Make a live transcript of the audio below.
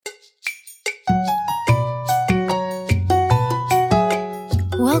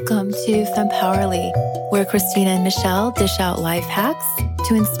Welcome to Fempowerly, where Christina and Michelle dish out life hacks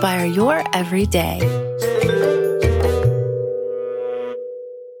to inspire your everyday.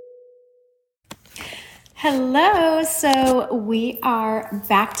 Hello, so we are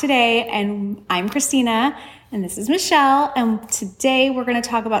back today, and I'm Christina, and this is Michelle, and today we're going to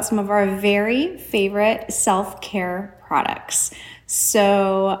talk about some of our very favorite self-care products.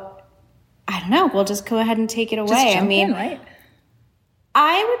 So, I don't know, we'll just go ahead and take it away. Right?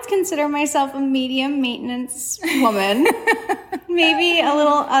 I would consider myself a medium maintenance woman, maybe a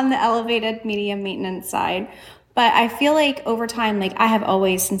little on the elevated medium maintenance side. But I feel like over time, like I have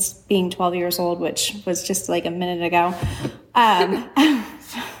always, since being 12 years old, which was just like a minute ago,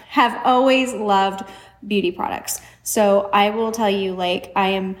 have always loved beauty products. So I will tell you, like,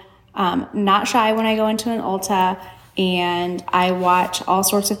 I am not shy when I go into an Ulta, and I watch all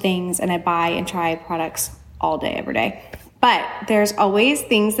sorts of things, and I buy and try products all day, every day. But there's always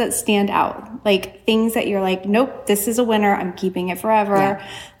things that stand out, like things that you're like, nope, this is a winner. I'm keeping it forever. Yeah.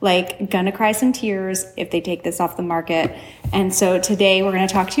 Like, gonna cry some tears if they take this off the market. And so today we're going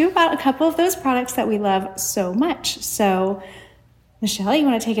to talk to you about a couple of those products that we love so much. So Michelle, you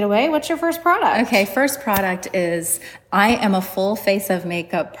want to take it away? What's your first product? Okay, first product is I am a full face of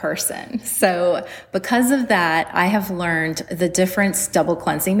makeup person. So because of that, I have learned the difference double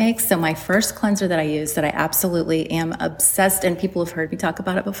cleansing makes. So my first cleanser that I use that I absolutely am obsessed, and people have heard me talk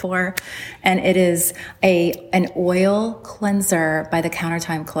about it before, and it is an oil cleanser by the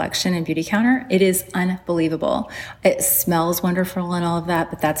Countertime collection and Beauty Counter. It is unbelievable. It smells wonderful and all of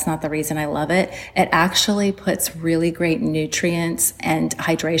that, but that's not the reason I love it. It actually puts really great nutrients and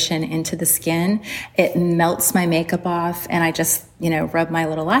hydration into the skin. It melts my makeup off, and I just, rub my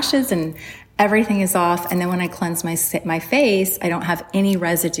little lashes and everything is off. And then when I cleanse my face, I don't have any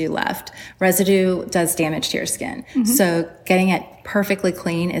residue left. Residue does damage to your skin. Mm-hmm. So getting it perfectly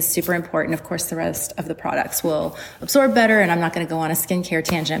clean is super important. Of course, the rest of the products will absorb better, and I'm not going to go on a skincare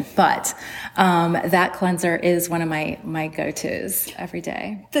tangent, but that cleanser is one of my go-tos every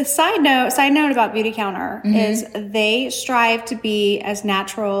day. The side note about Beauty Counter is they strive to be as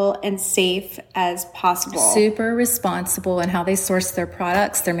natural and safe as possible. Super responsible in how they source their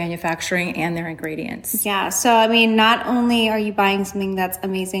products, their manufacturing, and their ingredients. Yeah. So, I mean, not only are you buying something that's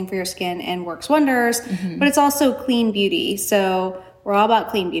amazing for your skin and works wonders, but it's also clean beauty. So we're all about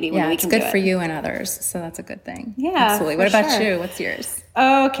clean beauty when we can do it. It's good for you and others. So that's a good thing. Yeah. Absolutely. What about you? What's yours?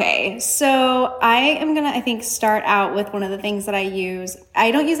 Okay. So I am going to, I think, start out with one of the things that I use. I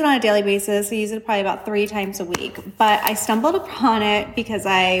don't use it on a daily basis. I use it probably about 3 times a week, but I stumbled upon it because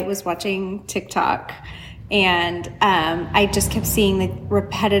I was watching TikTok, and I just kept seeing the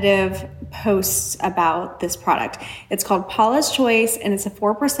repetitive posts about this product. It's called Paula's Choice, and it's a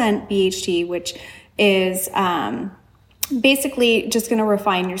 4% BHT, which is basically just going to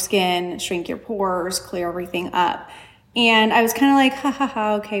refine your skin, shrink your pores, clear everything up. And I was kind of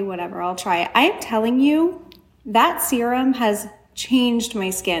like, okay, whatever, I'll try it. I am telling you, that serum has changed my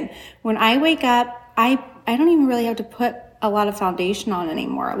skin. When I wake up, I don't even really have to put a lot of foundation on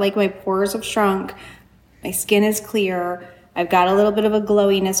anymore. Like, my pores have shrunk, my skin is clear, I've got a little bit of a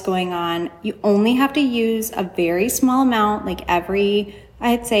glowiness going on. You only have to use a very small amount, like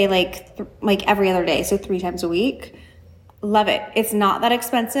I'd say like every other day, so 3 times a week. Love it. It's not that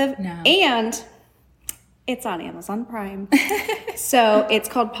expensive. No. And it's on Amazon Prime. So it's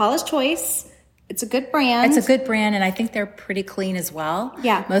called Paula's Choice. It's a good brand. It's a good brand, and I think they're pretty clean as well.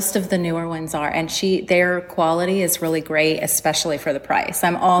 Yeah. Most of the newer ones are, and their quality is really great, especially for the price.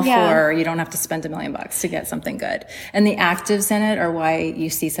 I'm all for, you don't have to spend $1 million to get something good. And the actives in it are why you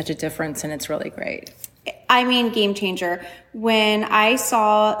see such a difference, and it's really great. I mean, game changer. When I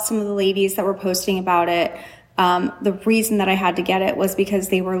saw some of the ladies that were posting about it, the reason that I had to get it was because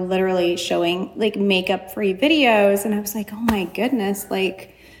they were literally showing like makeup free videos. And I was like, oh my goodness,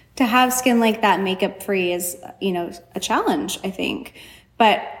 like to have skin like that makeup free is, a challenge, I think,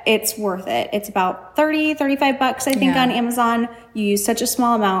 but it's worth it. It's about $35, I think, on Amazon. You use such a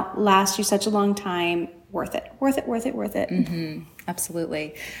small amount, lasts you such a long time. Worth it. Mm-hmm.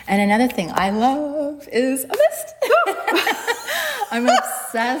 Absolutely. And another thing I love is a mist. I'm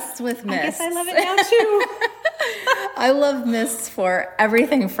obsessed with mist. I guess I love it now too. I love mists for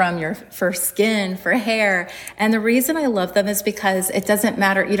everything for skin, for hair. And the reason I love them is because it doesn't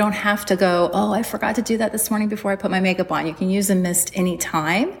matter. You don't have to go, oh, I forgot to do that this morning before I put my makeup on. You can use a mist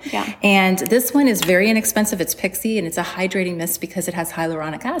anytime. Yeah. And this one is very inexpensive. It's Pixie, and it's a hydrating mist because it has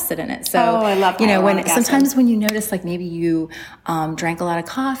hyaluronic acid in it. So, I love hyaluronic acid. Sometimes when you notice, like maybe you drank a lot of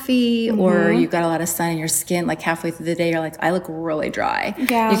coffee or you got a lot of sun in your skin, like halfway through the day, you're like, I look really dry.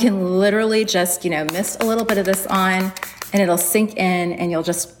 Yeah. You can literally just, mist a little bit of this on, and it'll sink in and you'll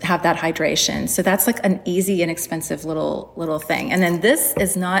just have that hydration. So that's like an easy, inexpensive little thing. And then this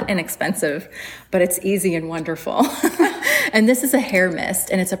is not inexpensive, but it's easy and wonderful. And this is a hair mist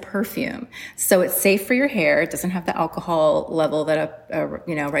and it's a perfume. So it's safe for your hair. It doesn't have the alcohol level that a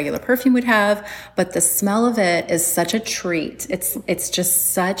regular perfume would have, but the smell of it is such a treat. It's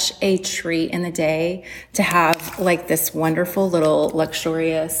just such a treat in the day to have like this wonderful little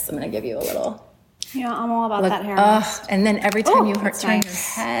luxurious, I'm going to give you a little. Yeah, I'm all about that hair mist. And then every time you turn nice.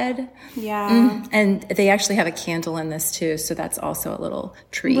 your head. Yeah. And they actually have a candle in this too, so that's also a little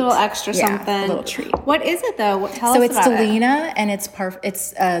treat. A little extra something. A little treat. What is it though? Tell us So it's about Delina, it. and it's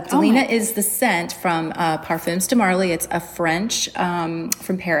Delina is the scent from Parfums de Marly. It's a French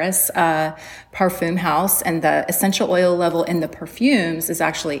from Paris parfum house, and the essential oil level in the perfumes is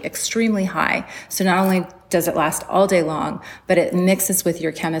actually extremely high. So not only does it last all day long, but it mixes with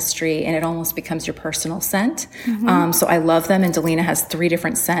your chemistry and it almost becomes your personal scent. So I love them. And Delina has 3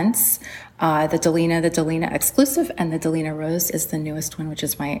 different scents. The Delina Exclusive, and the Delina Rose is the newest one, which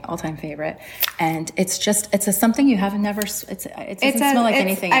is my all-time favorite. And it's something you have never, it doesn't smell like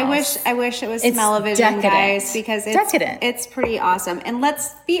anything else. I wish it was smell-o-vision, guys, because it's pretty awesome. And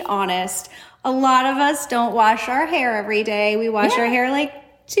let's be honest, a lot of us don't wash our hair every day. We wash our hair like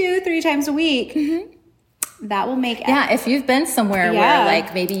 2-3 times a week. That will make if you've been somewhere where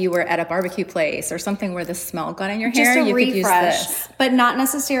like maybe you were at a barbecue place or something where the smell got in your hair, you could use this. But not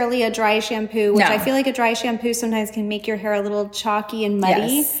necessarily a dry shampoo, which I feel like a dry shampoo sometimes can make your hair a little chalky and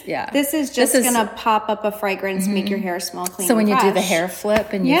muddy. Yes, this is just going to pop up a fragrance, make your hair smell clean. So when and you fresh. do the hair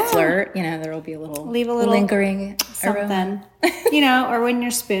flip and you flirt, there will be a little lingering something. aroma. Or when you're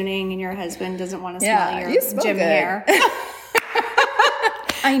spooning and your husband doesn't want to smell your gym hair.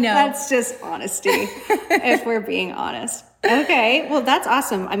 I know. That's just honesty, if we're being honest. Okay, well, that's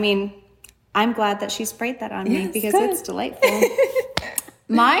awesome. I mean, I'm glad that she sprayed that on me because it's delightful.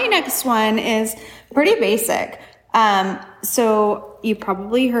 My next one is pretty basic. So you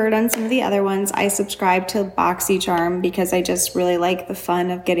probably heard on some of the other ones, I subscribe to BoxyCharm because I just really like the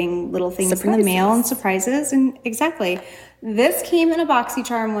fun of getting little things in the mail and surprises. And exactly. This came in a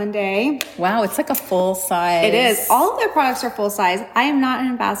BoxyCharm one day. Wow, it's like a full size. It is. All of their products are full size. I am not an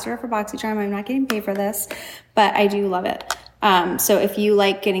ambassador for BoxyCharm. I'm not getting paid for this, but I do love it. So if you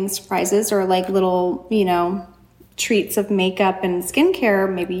like getting surprises or like little, treats of makeup and skincare,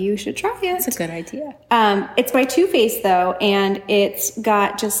 maybe you should try it. That's a good idea. It's by Too Faced though, and it's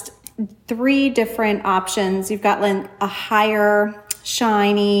got just 3 different options. You've got like a higher,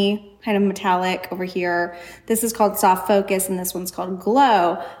 shiny, kind of metallic over here. This is called Soft Focus, and this one's called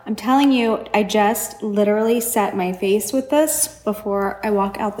Glow. I'm telling you, I just literally set my face with this before I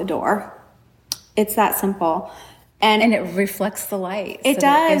walk out the door. It's that simple. And it reflects the light. It does.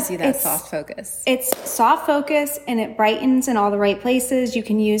 That it gives you that soft focus. It's soft focus and it brightens in all the right places. You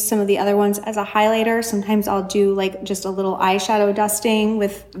can use some of the other ones as a highlighter. Sometimes I'll do like just a little eyeshadow dusting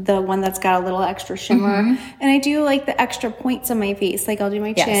with the one that's got a little extra shimmer. And I do like the extra points on my face. Like I'll do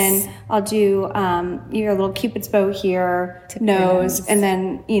my chin. I'll do your little Cupid's bow here, nose, and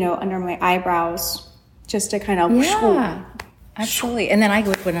then, under my eyebrows just to kind of... Absolutely. And then I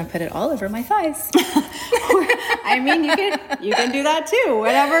would want to put it all over my thighs. I mean, you can do that too,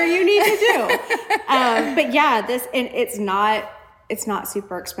 whatever you need to do. But yeah, it's not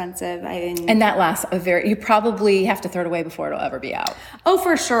super expensive. And that lasts you probably have to throw it away before it'll ever be out. Oh,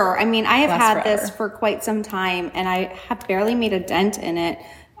 for sure. I mean, I have had this for quite some time and I have barely made a dent in it.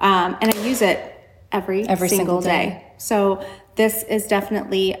 And I use it every single day. So this is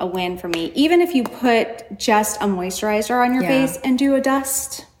definitely a win for me. Even if you put just a moisturizer on your face and do a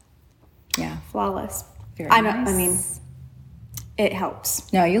dust. Yeah. Flawless. Very nice. I mean, it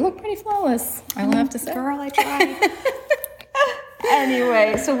helps. No, you look pretty flawless, I will have to say. Girl, I try.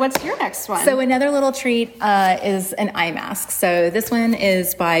 Anyway, so what's your next one? So another little treat is an eye mask. So this one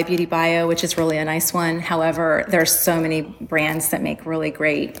is by Beauty Bio, which is really a nice one. However, there's so many brands that make really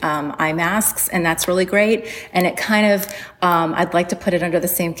great eye masks, and that's really great. And it kind of, I'd like to put it under the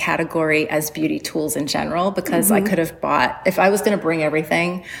same category as beauty tools in general, because I could have bought, if I was going to bring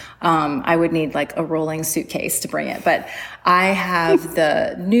everything, I would need like a rolling suitcase to bring it. But I have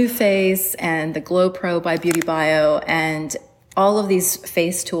the NuFace and the Glow Pro by Beauty Bio, and all of these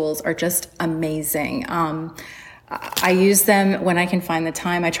face tools are just amazing. I use them when I can find the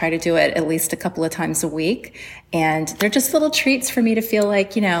time. I try to do it at least a couple of times a week. And they're just little treats for me to feel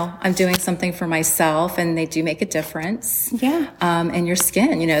like, I'm doing something for myself, and they do make a difference. Yeah. In your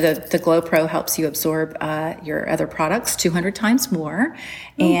skin. The Glow Pro helps you absorb your other products 200 times more.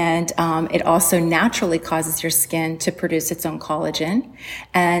 And it also naturally causes your skin to produce its own collagen.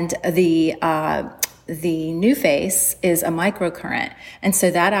 And the NuFace is a microcurrent. And so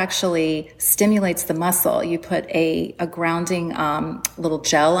that actually stimulates the muscle. You put a grounding little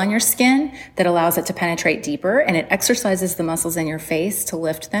gel on your skin that allows it to penetrate deeper, and it exercises the muscles in your face to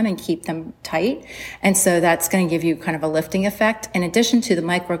lift them and keep them tight. And so that's going to give you kind of a lifting effect, in addition to the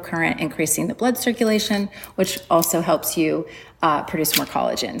microcurrent increasing the blood circulation, which also helps you produce more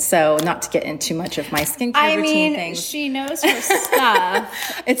collagen. So not to get into much of my skincare routine things. She knows her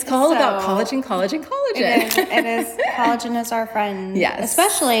stuff. It's all about collagen. It is. Collagen is our friend. Yes.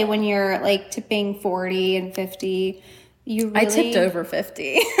 Especially when you're like tipping 40 and 50. I tipped over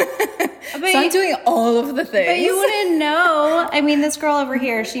 50. So I'm doing all of the things. But you wouldn't know. I mean, this girl over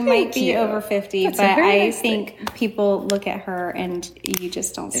here, she might be over 50, but I think people look at her and you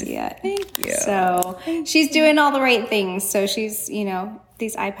just don't see it. Thank you. So she's doing all the right things. So she's,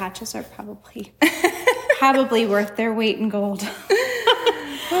 these eye patches are probably worth their weight in gold.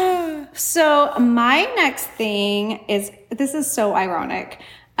 So my next thing this is so ironic.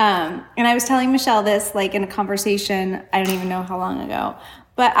 And I was telling Michelle this like in a conversation, I don't even know how long ago,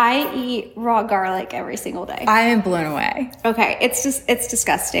 but I eat raw garlic every single day. I am blown away. Okay. It's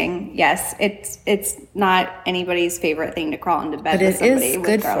disgusting. Yes. It's not anybody's favorite thing to crawl into bed with somebody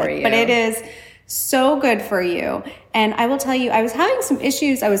with garlic. For you. But it is so good for you. And I will tell you, I was having some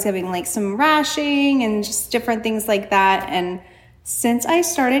issues. I was having like some rashing and just different things like that. And since I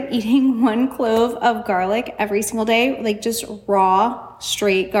started eating 1 clove of garlic every single day, like just raw,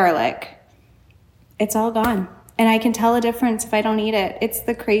 straight garlic, it's all gone. And I can tell a difference if I don't eat it. It's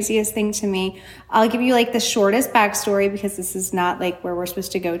the craziest thing to me. I'll give you like the shortest backstory because this is not like where we're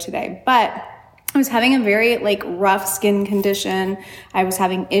supposed to go today. But I was having a very like rough skin condition. I was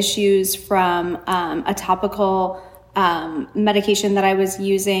having issues from a topical medication that I was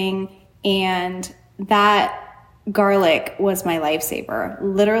using, and that garlic was my lifesaver.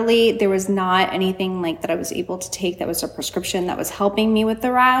 Literally, there was not anything like that I was able to take that was a prescription that was helping me with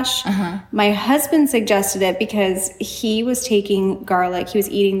the rash. My husband suggested it because he was taking garlic. He was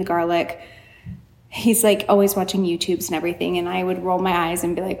eating the garlic. He's like always watching YouTubes and everything. And I would roll my eyes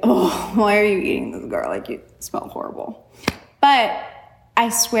and be like, oh, why are you eating this garlic? You smell horrible. But I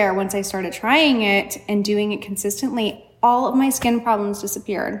swear, once I started trying it and doing it consistently, all of my skin problems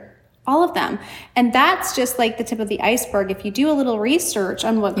disappeared. All of them. And that's just like the tip of the iceberg. If you do a little research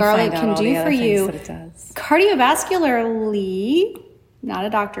on what garlic can do for you, cardiovascularly, not a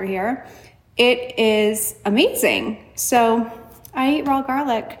doctor here, it is amazing. So I eat raw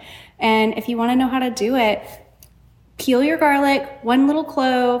garlic. And if you want to know how to do it, peel your garlic, 1 little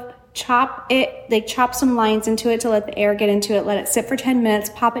clove, chop some lines into it to let the air get into it, let it sit for 10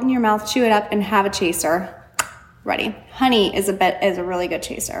 minutes, pop it in your mouth, chew it up, and have a chaser. Ready. Honey is a really good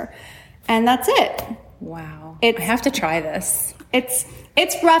chaser. And that's it. Wow. I have to try this. It's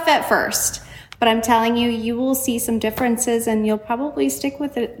rough at first, but I'm telling you, you will see some differences and you'll probably stick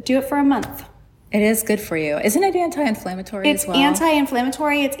with it. Do it for a month. It is good for you. Isn't it anti-inflammatory as well? It's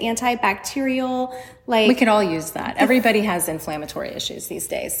anti-inflammatory. It's antibacterial. Like, we could all use that. Everybody has inflammatory issues these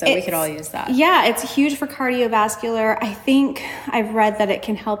days, so we could all use that. Yeah, it's huge for cardiovascular. I think I've read that it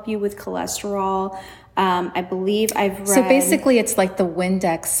can help you with cholesterol. I believe I've read. So basically, it's like the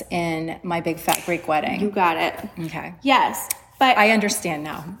Windex in My Big Fat Greek Wedding. You got it. Okay. Yes. But I understand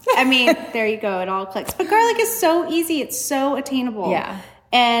now. I mean, there you go. It all clicks. But garlic is so easy. It's so attainable. Yeah.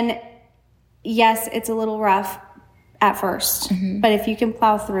 And yes, it's a little rough at first, but if you can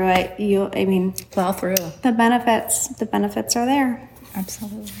plow through it, plow through. The benefits are there.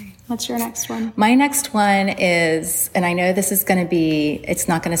 Absolutely. What's your next one? My next one is, and I know this is going to be, it's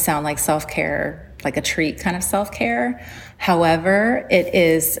not going to sound like self-care, like a treat kind of self-care. However, it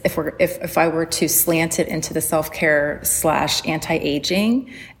is, if I were to slant it into the self-care /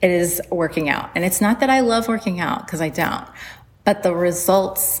 anti-aging, it is working out. And it's not that I love working out, because I don't, but the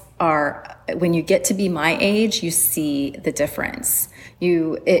results are, when you get to be my age, you see the difference.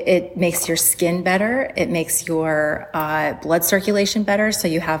 It makes your skin better. It makes your blood circulation better, so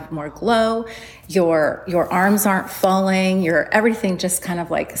you have more glow. Your arms aren't falling. Everything just kind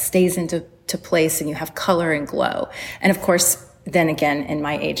of like stays into place, and you have color and glow. And of course, then again, in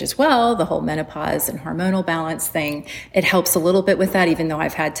my age as well, the whole menopause and hormonal balance thing, it helps a little bit with that, even though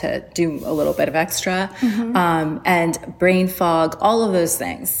I've had to do a little bit of extra. And brain fog, all of those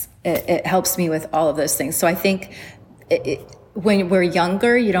things. It helps me with all of those things. So I think when we're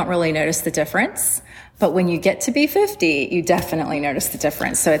younger, you don't really notice the difference. But when you get to be 50, you definitely notice the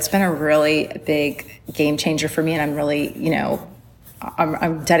difference. So it's been a really big game changer for me. And I'm really,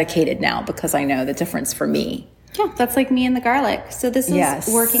 I'm dedicated now because I know the difference for me. Yeah, that's like me and the garlic. So this is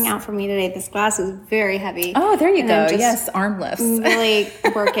Yes. working out for me today. This glass is very heavy. Oh, there you And go. I'm just Yes, arm lifts. really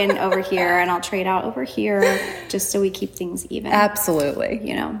working over here, and I'll trade out over here just so we keep things even. Absolutely.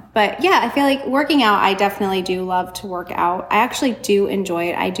 You know, but yeah, I feel like working out, I definitely do love to work out. I actually do enjoy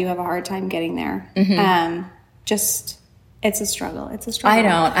it. I do have a hard time getting there. It's a struggle. It's a struggle.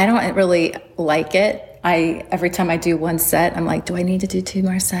 I don't really like it. Every time I do one set, I'm like, do I need to do 2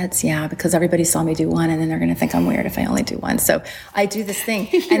 more sets? Yeah, because everybody saw me do one, and then they're going to think I'm weird if I only do one. So I do this thing,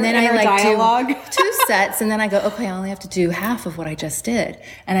 and then I inner like dialogue. do 2 sets, and then I go, okay, I only have to do half of what I just did,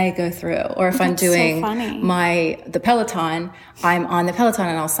 and I go through. Or if I'm so doing funny. the Peloton, I'm on the Peloton,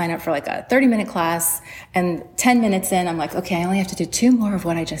 and I'll sign up for like a 30-minute class, and 10 minutes in, I'm like, okay, I only have to do 2 more of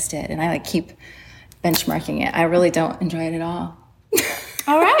what I just did, and I like keep benchmarking it. I really don't enjoy it at all.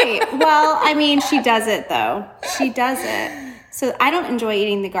 All right. Well, I mean, she does it though. She does it. So I don't enjoy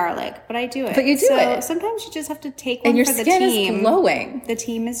eating the garlic, but I do it. But you do it. Sometimes you just have to take one And your for the skin team. is glowing. The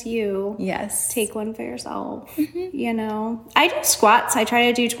team is you. Yes. Take one for yourself. You know, I do squats. I try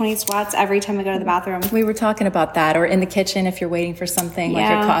to do 20 squats every time I go to the bathroom. We were talking about that, or in the kitchen if you're waiting for something, like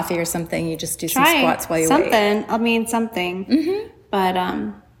your Yeah. coffee or something, you just do some Try squats while you something. wait. I mean, something. But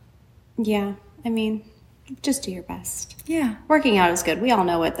yeah. I mean, just do your best. Yeah. Working out is good. We all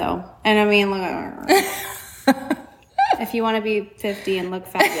know it though. And I mean, look. If you want to be 50 and look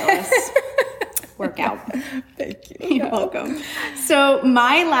fabulous, work out. Thank you. You're welcome. So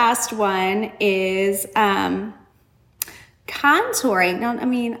my last one is contouring. Now, I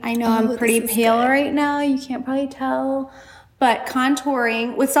mean, I know I'm pretty this is pale good. right now. You can't probably tell. But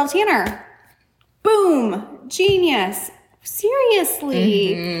contouring with self-tanner. Boom. Genius.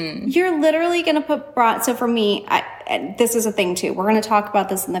 Seriously. You're literally going to put bronze. So for me, and this is a thing too. We're going to talk about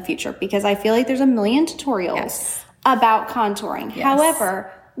this in the future because I feel like there's a million tutorials Yes. about contouring. Yes.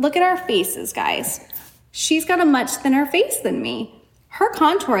 However, look at our faces, guys. She's got a much thinner face than me. Her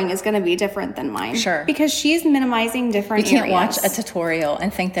contouring is going to be different than mine. Sure. Because she's minimizing different You can't areas. watch a tutorial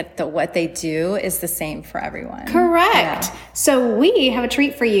and think that what they do is the same for everyone. Correct. Yeah. So we have a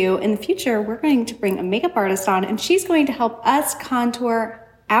treat for you. In the future, we're going to bring a makeup artist on, and she's going to help us contour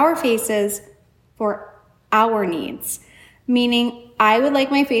our faces for our needs. Meaning, I would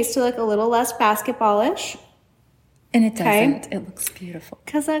like my face to look a little less basketballish And it Okay. doesn't. It looks beautiful.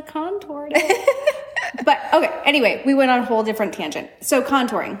 because I contoured it. But okay, anyway, we went on a whole different tangent. So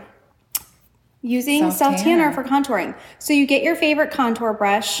contouring. Using self-tanner for contouring. So you get your favorite contour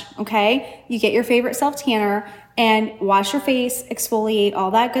brush, okay? You get your favorite self-tanner and wash your face, exfoliate, all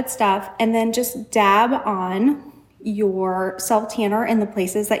that good stuff, and then just dab on your self-tanner in the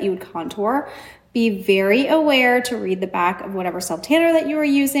places that you would contour. Be very aware to read the back of whatever self-tanner that you are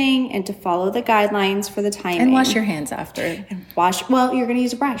using and to follow the guidelines for the timing. And wash your hands after. Well, you're going to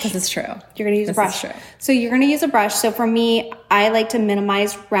use a brush. This is true. You're going to use a This brush. is true. So you're going to use a brush. So for me, I like to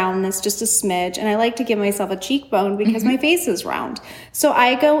minimize roundness just a smidge. And I like to give myself a cheekbone because my face is round. So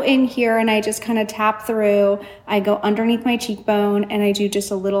I go in here and I just kind of tap through. I go underneath my cheekbone and I do just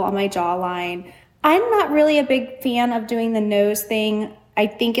a little on my jawline. I'm not really a big fan of doing the nose thing. I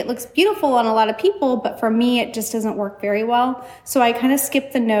think it looks beautiful on a lot of people, but for me, it just doesn't work very well. So I kind of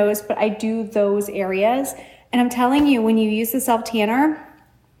skip the nose, but I do those areas. And I'm telling you, when you use the self-tanner,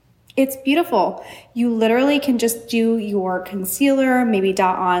 it's beautiful. You literally can just do your concealer, maybe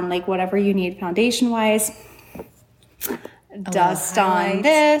dot on like whatever you need foundation-wise. Dust on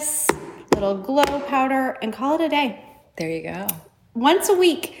this, little glow powder, and call it a day. There you go. Once a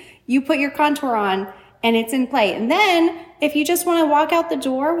week, you put your contour on and it's in play. And then if you just want to walk out the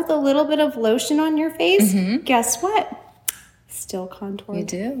door with a little bit of lotion on your face, guess what? Still contoured. You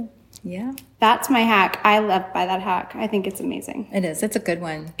do. Yeah. That's my hack. I love by that hack. I think it's amazing. It is. It's a good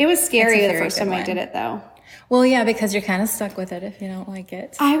one. It was scary It's a the very first good time I one. did it though. Well, yeah, because you're kind of stuck with it if you don't like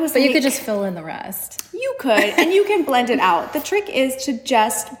it. I was But you like- could just fill in the rest. You could, and you can blend it out. The trick is to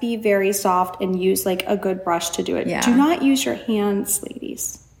just be very soft and use like a good brush to do it. Yeah. Do not use your hands,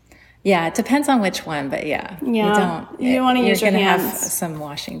 ladies. Yeah, it depends on which one, but yeah. Yeah, you don't wanna use your You're going to have hands. some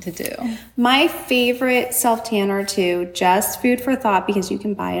washing to do. My favorite self-tanner too, just food for thought because you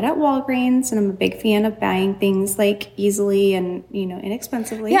can buy it at Walgreens, and I'm a big fan of buying things like easily and,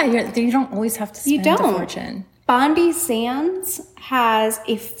 inexpensively. Yeah, you don't always have to spend You don't. a fortune. Bondi Sands has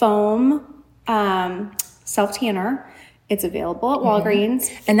a foam self-tanner. It's available at Walgreens.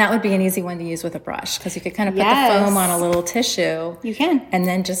 And that would be an easy one to use with a brush because you could kind of put Yes. the foam on a little tissue. You can. And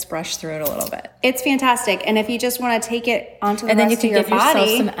then just brush through it a little bit. It's fantastic. And if you just want to take it onto the And then you rest can of give your yourself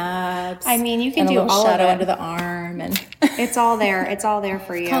body, some abs. I mean, you can and do a little all of shadow it. under the arm and it's all there. It's all there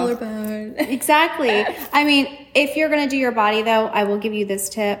for you. collarbone. Exactly. I mean, if you're going to do your body though, I will give you this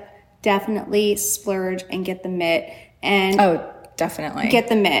tip. definitely splurge and get the mitt. And definitely get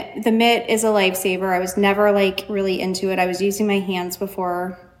the mitt. The mitt is a lifesaver. I was never like really into it. I was using my hands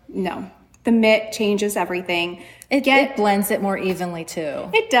before. No, the mitt changes everything. It blends it more evenly too.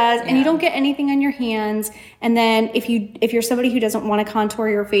 It does, and you don't get anything on your hands. And then if you're somebody who doesn't want to contour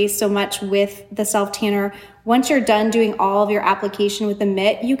your face so much with the self tanner, once you're done doing all of your application with the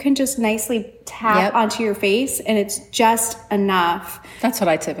mitt, you can just nicely tap onto your face, and it's just enough. That's what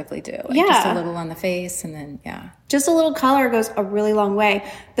I typically do. Like just a little on the face, and then just a little color goes a really long way.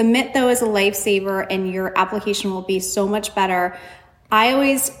 The mitt though is a lifesaver, and your application will be so much better. I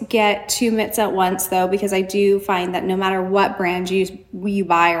always get 2 mitts at once though, because I do find that no matter what brand you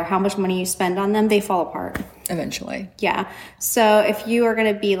buy or how much money you spend on them, they fall apart. Eventually. Yeah. So if you are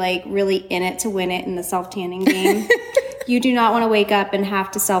going to be like really in it to win it in the self-tanning game, you do not want to wake up and have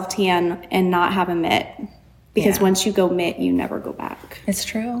to self-tan and not have a mitt. Because once you go mitt, you never go back. It's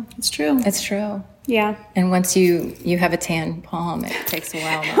true. It's true. It's true. Yeah. And once you have a tan palm, it takes a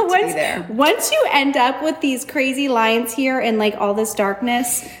while not to be there. Once you end up with these crazy lines here and like all this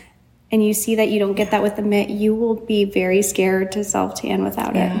darkness, and you see that you don't get that with the mitt, you will be very scared to self-tan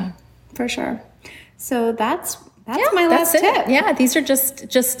without it. For sure. So that's my last tip. Yeah, these are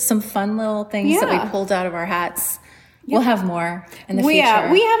just some fun little things that we pulled out of our hats. We'll have more in the future.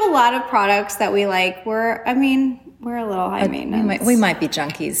 Yeah, we have a lot of products that we like. We're a little high maintenance. We might be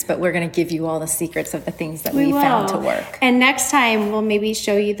junkies, but we're going to give you all the secrets of the things that we found to work. And next time we'll maybe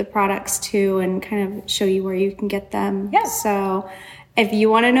show you the products too, and kind of show you where you can get them. Yeah. So if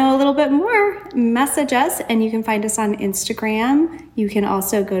you want to know a little bit more, message us, and you can find us on Instagram. You can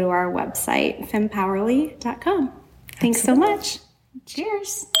also go to our website, fempowerly.com. Thanks so much.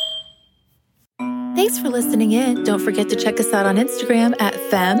 Cheers. Thanks for listening in. Don't forget to check us out on Instagram at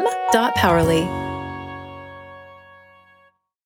fem.powerly.